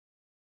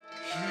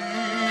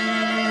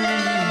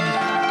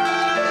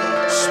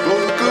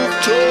spoke of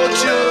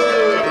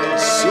torture,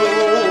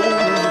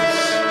 souls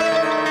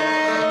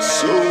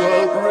so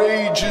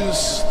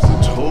outrageous the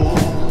toll.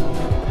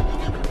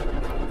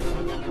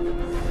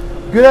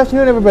 Good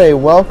afternoon, everybody.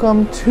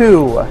 Welcome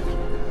to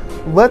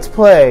Let's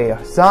Play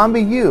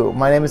Zombi U.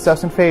 My name is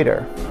Dustin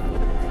Feyder.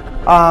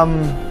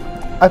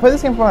 I played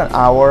this game for about an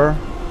hour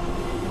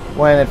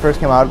when it first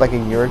came out like a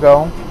year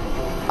ago.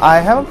 I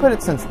haven't played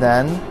it since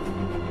then.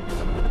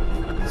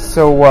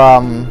 So,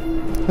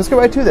 let's get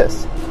right to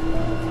this.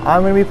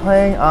 I'm going to be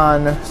playing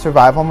on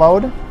survival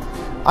mode.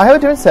 I have a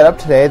different setup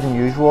today than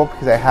usual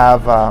because I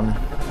have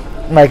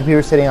my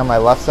computer sitting on my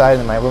left side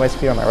and my roommate's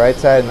computer on my right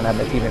side, and then I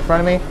have my TV in front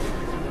of me.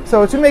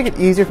 So it's going to make it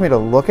easier for me to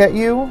look at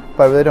you,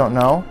 but I really don't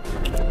know.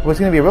 What's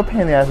going to be a real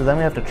pain in the ass is I'm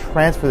going to have to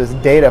transfer this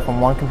data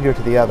from one computer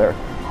to the other.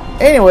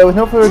 Anyway, with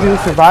no further ado,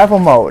 survival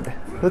mode.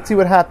 Let's see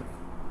what happens.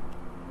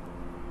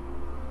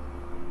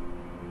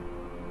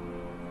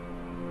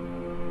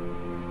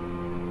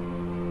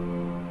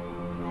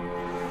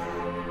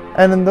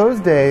 And in those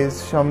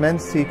days shall men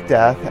seek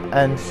death,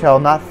 and shall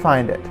not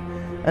find it,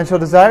 and shall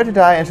desire to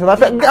die, and shall not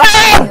find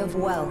The of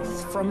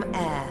wealth from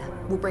air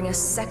will bring a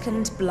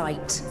second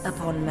blight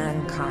upon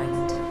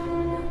mankind.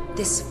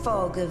 This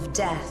fog of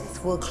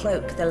death will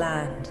cloak the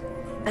land,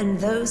 and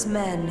those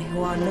men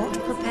who are not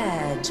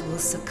prepared will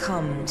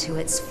succumb to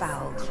its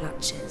foul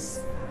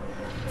clutches.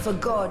 For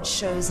God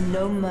shows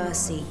no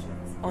mercy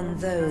on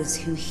those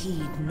who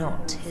heed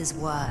not his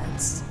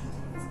words.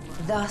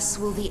 Thus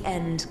will the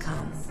end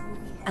come,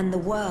 and the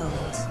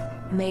world,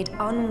 made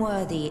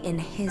unworthy in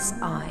his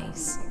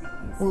eyes,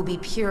 will be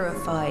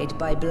purified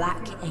by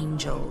black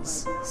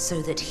angels,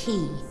 so that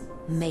he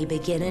may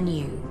begin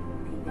anew.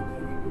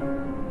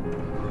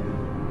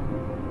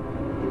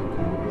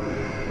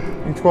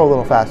 You can scroll a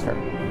little faster.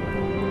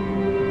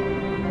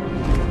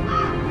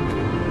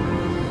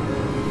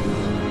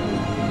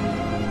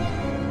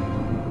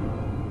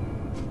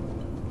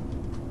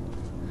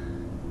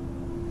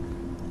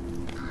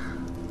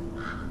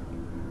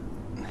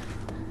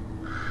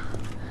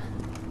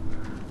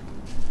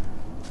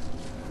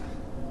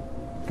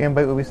 Game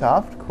by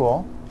Ubisoft,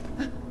 cool.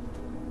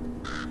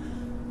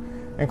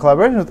 In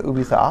collaboration with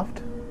Ubisoft.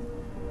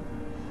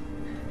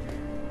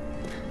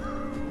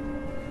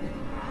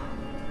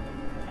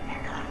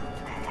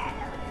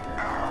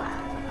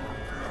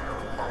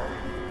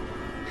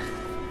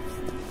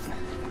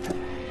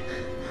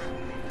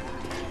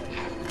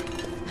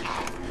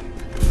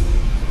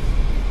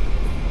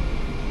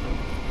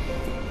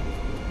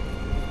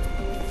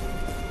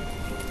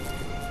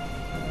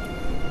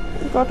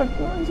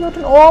 He's got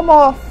an arm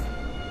off.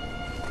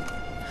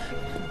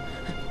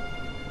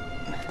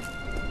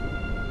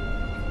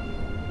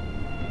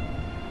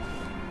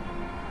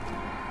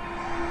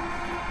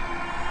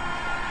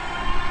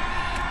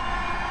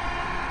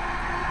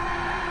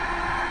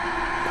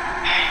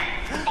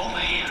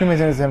 Come down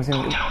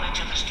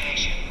into the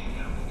station.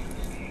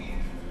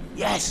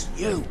 Yes,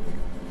 you.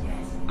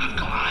 I've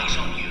got eyes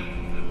on you.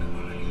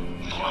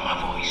 Follow my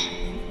voice.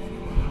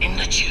 In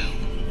the tube.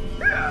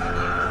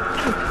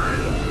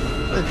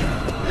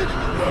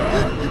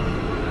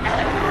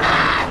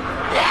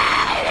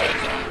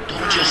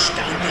 Don't just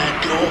stand there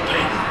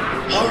gawping.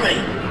 Hurry.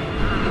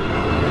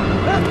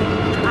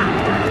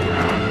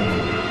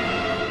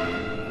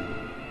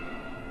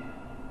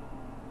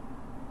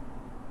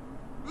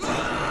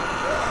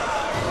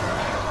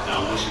 Now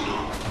listen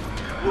up.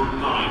 One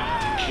line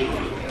to kill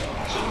you.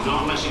 So no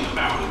messing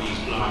about with these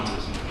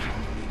blighters.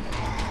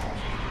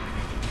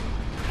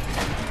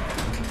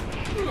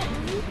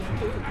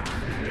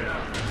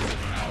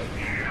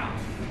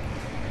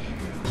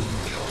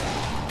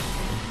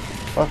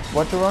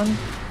 What to run?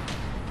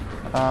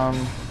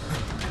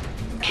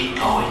 Keep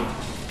going.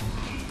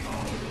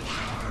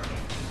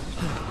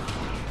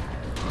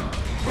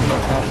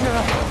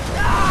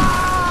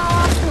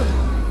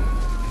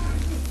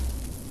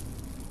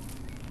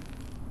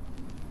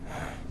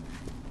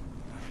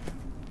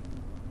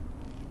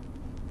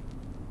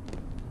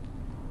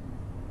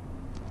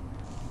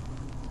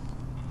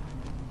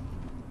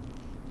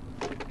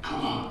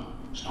 Come on.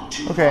 It's not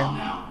too Okay. far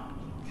now.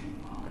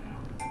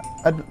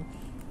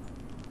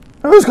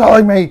 Who's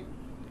calling me?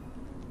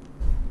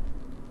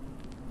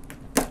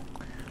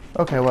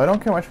 Okay, well I don't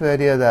care much for the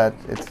idea that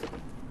it's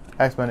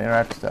X-Men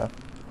interactive stuff.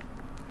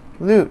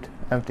 Loot.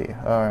 Empty.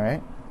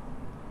 Alright.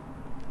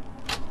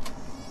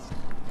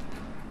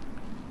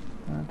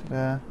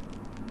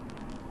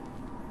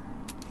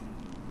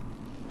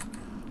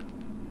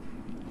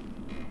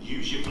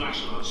 Use your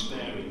flashlight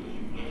sparingly.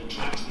 It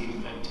attracts the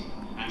infected.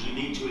 And you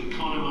need to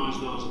economize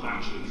those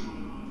batteries.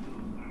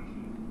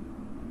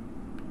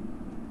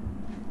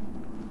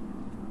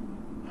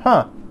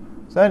 Huh.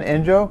 Is that an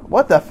in-joke?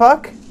 What the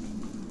fuck?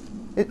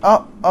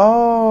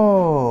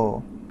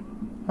 Oh.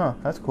 Huh,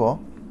 that's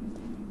cool.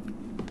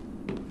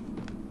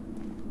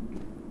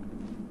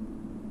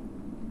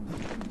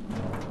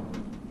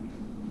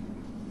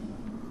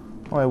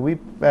 Oh,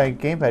 my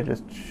gamepad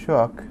just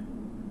shook.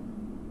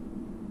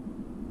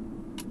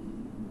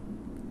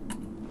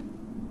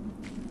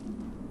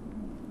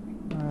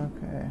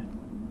 Okay.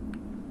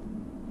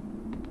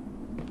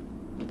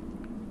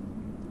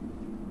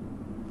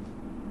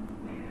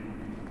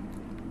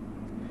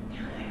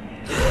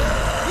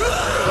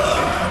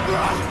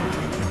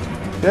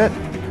 Good.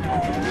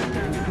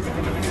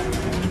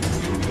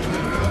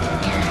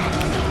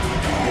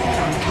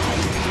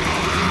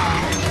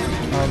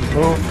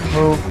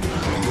 Move.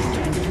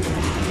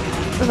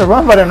 There's a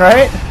run button,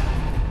 right?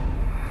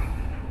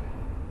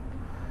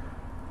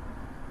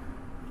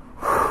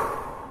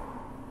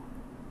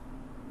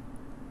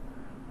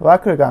 Well,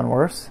 that could have gone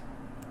worse.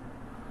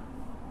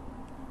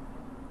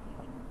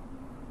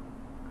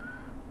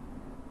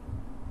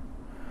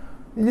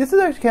 This is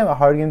actually kind of a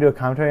hard game to do a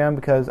commentary on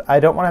because I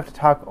don't want to have to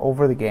talk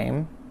over the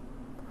game.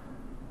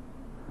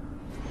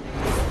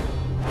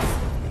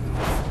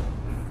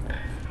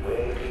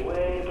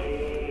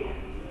 Wakey.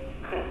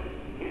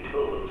 You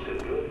told them so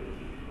good.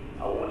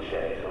 I won't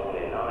say it's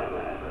only a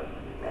nightmare, but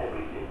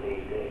everything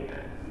these days.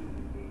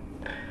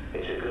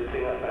 It's a good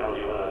thing I found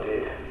you when I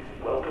did.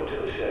 Welcome to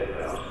the safe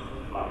house.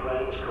 My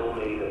friends call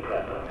me the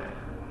prepper.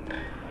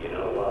 You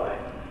know why?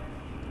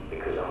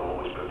 Because I'm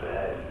always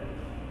prepared.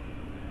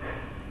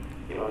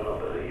 You might not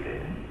believe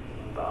it,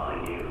 but I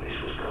knew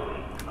this was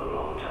coming a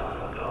long time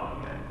ago.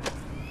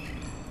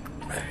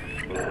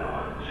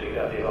 Now, see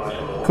that device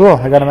on the wall? Cool,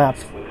 I got a map.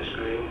 With the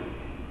screen,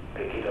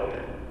 pick it up.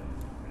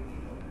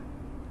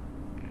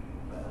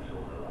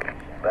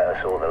 Better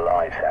sort the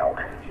lights out.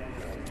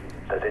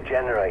 There's a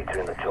generator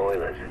in the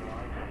toilet.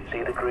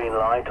 See the green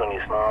light on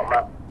your smart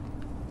map?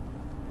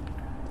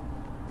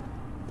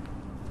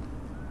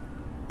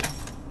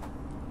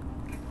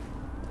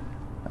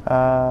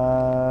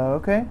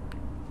 Okay.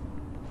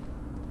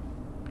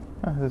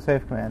 Oh, there's a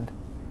save command.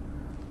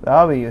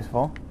 That'll be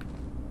useful.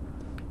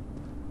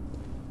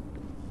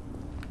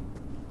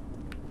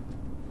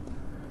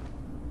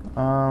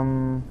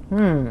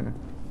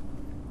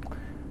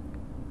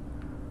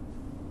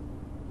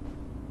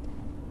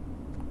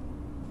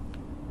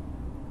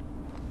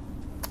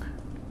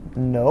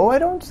 No, I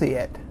don't see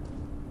it.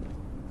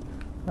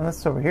 Unless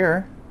it's over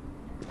here.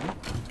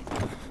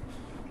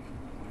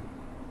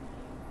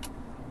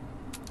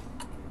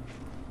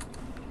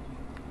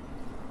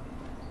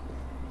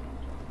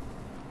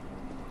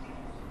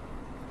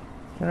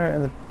 Generator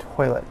in the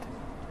toilet.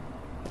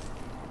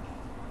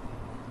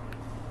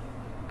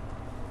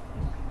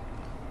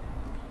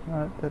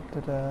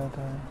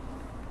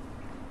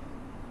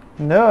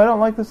 No, I don't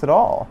like this at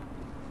all.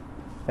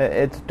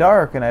 It's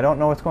dark and I don't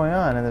know what's going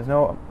on and there's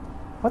no...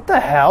 What the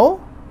hell?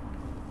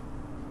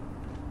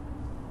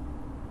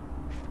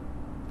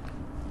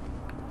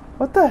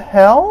 What the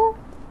hell?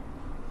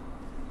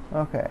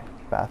 Okay,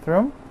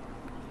 bathroom.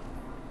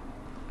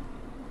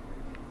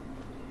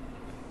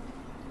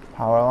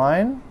 Power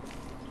line.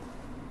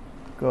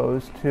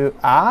 Goes to...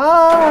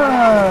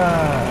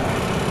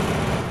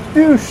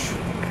 Douche!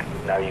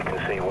 Now you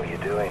can see what you're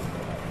doing.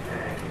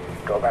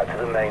 Go back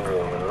to the main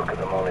room and look at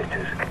the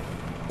monitors.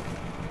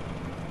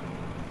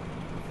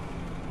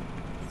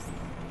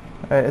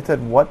 It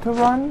said what to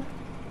run?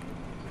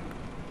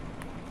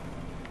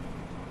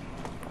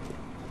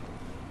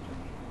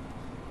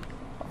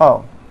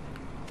 Oh.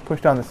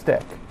 Push down the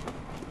stick.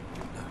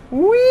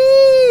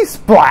 Whee!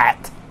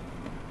 Splat!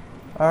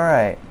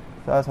 Alright.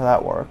 So that's how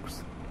that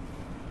works.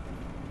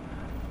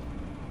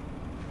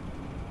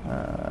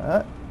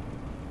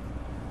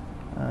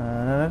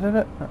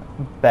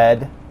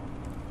 Bed.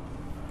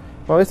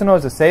 Well, at least I know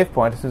it's a save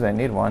point as soon as I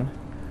need one.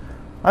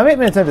 I'm 8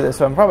 minutes into this,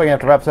 so I'm probably going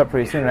to have to wrap this up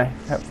pretty soon.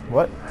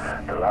 What?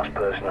 The last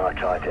person I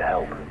tried to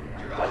help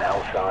went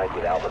outside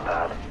without the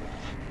pad,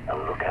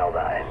 and look how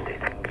that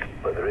ended.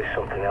 But there is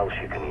something else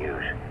you can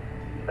use.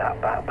 That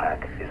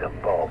backpack is a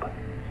bug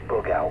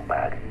out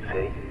bag,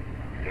 see?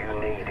 You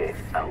need it,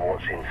 and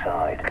what's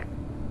inside.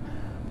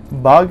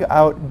 Bug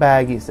out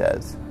bag, he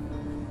says.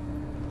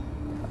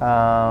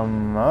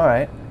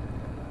 Alright.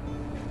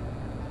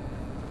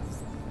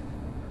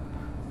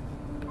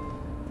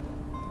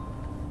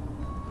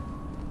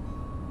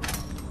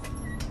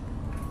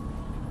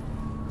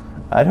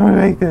 I don't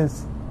make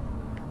this.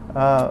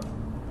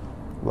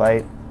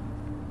 Light.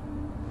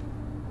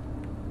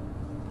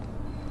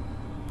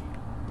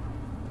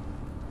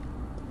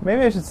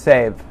 Maybe I should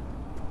save.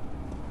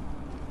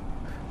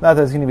 Not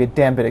that it's going to be a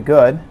damn bit of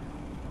good.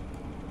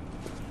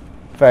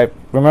 If I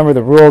remember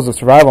the rules of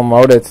survival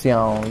mode, it's, you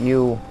know,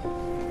 you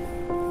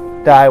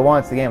die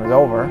once, the game is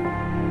over.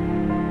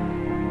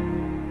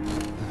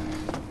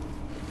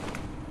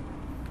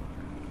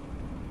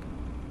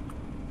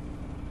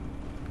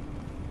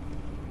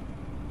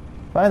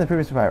 Find the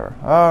previous survivor.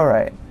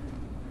 Alright.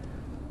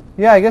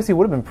 Yeah, I guess he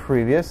would have been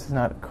previous,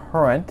 not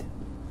current.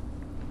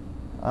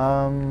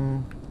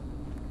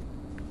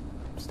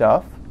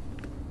 Stuff.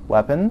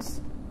 Weapons.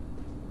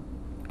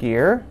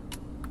 Gear.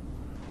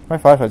 My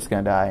flashlight's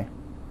gonna die.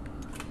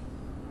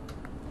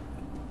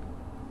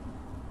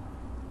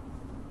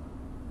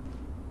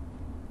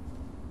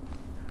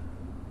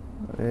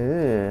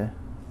 Ew.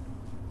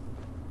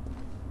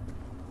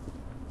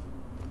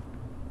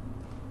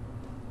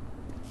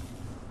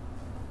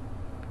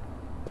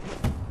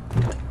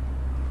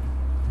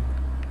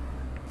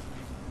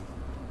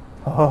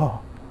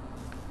 Oh,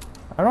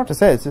 I don't know what to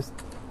say. It's just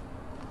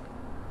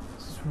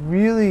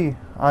really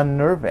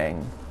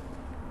unnerving.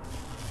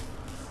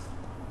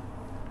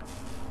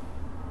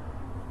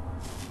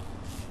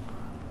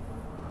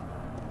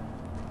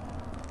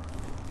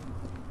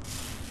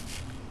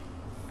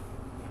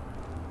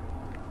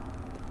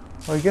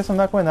 Well, I guess I'm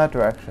not going that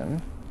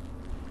direction.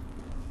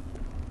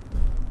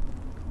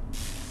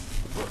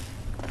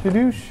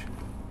 Kadoosh.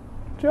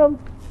 Jump.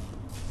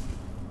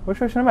 Which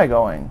direction am I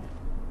going?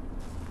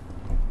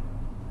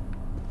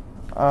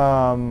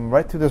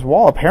 Right through this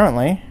wall,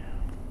 apparently.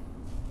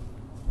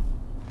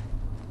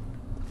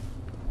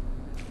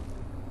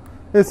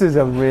 This is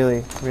a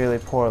really, really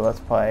poor Let's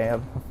Play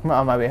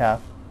on my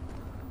behalf.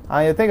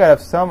 I think I have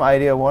some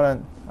idea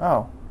what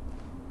oh.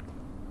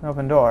 An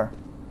open door.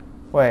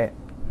 Wait.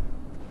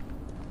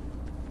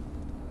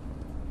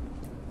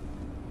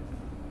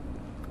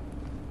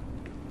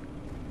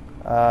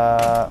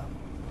 I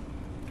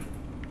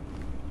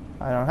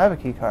don't have a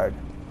key card.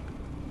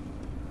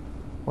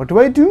 What do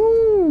I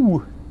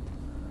do?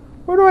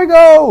 Where do I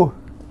go?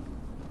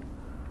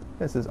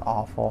 This is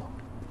awful.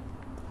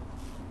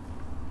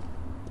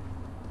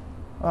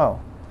 Oh.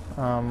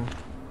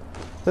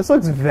 This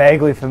looks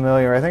vaguely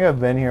familiar. I think I've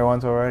been here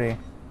once already.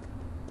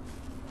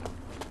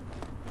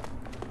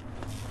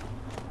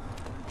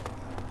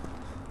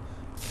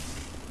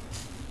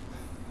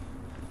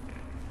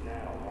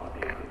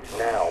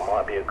 Now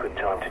might be a good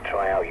time to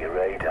try out your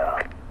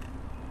radar.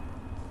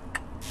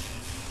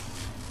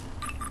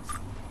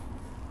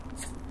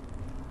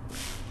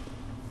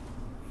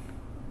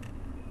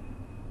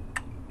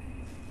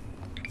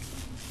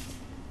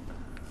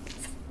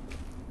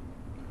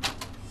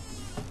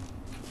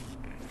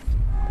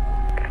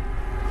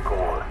 Go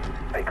on,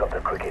 pick up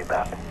the cricket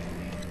bat.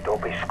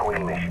 Don't be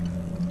squeamish.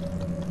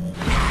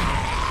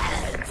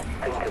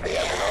 Think of it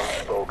as an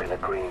unspoken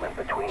agreement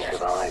between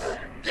survivors.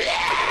 If you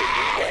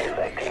get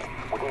infected,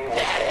 wouldn't you want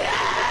them to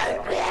do the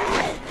same for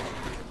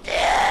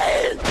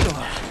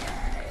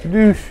you?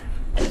 Douche.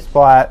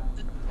 Splat.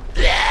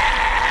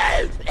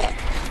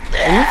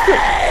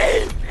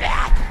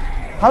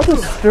 How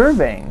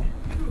disturbing.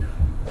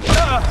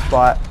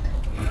 Splat.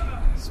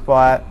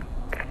 Splat.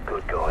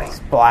 Good going.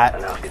 Splat.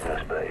 An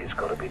nastiness, but it's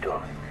got to be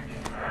done.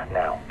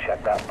 Now,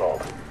 check that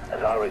bob.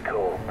 As I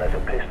recall, there's a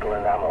pistol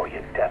and ammo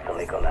you're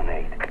definitely gonna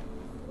need.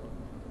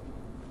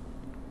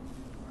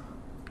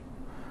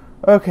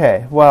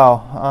 Okay,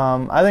 well,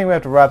 I think we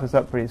have to wrap this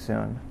up pretty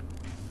soon.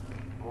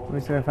 Let me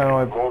see if I find a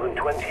way. More than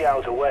 20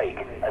 hours awake,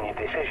 and your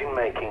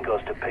decision-making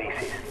goes to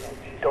pieces.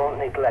 Don't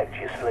neglect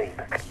your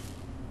sleep.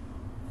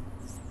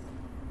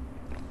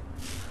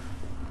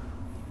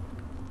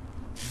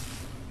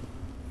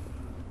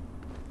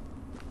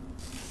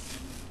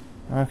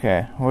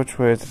 Okay, which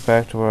way is it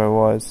back to where I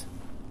was?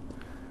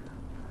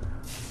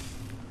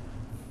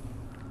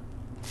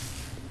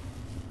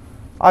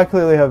 I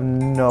clearly have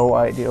no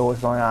idea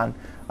what's going on.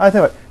 I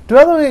tell you what, do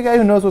I look like a guy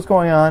who knows what's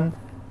going on?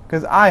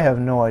 Because I have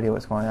no idea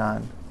what's going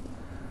on.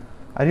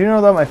 I do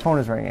know that my phone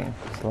is ringing.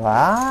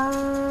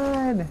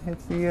 Slide!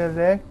 It's the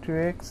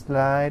electric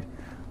slide.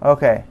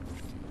 Okay.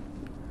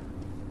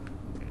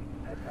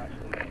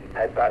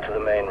 Head back to the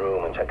main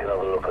room and take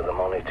another look at the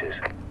monitors.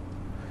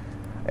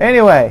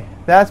 Anyway,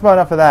 that's about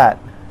enough of that.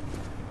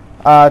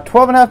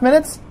 12.5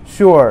 minutes?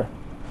 Sure.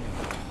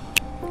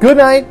 Good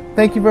night.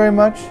 Thank you very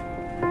much.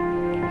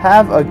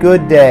 Have a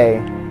good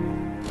day.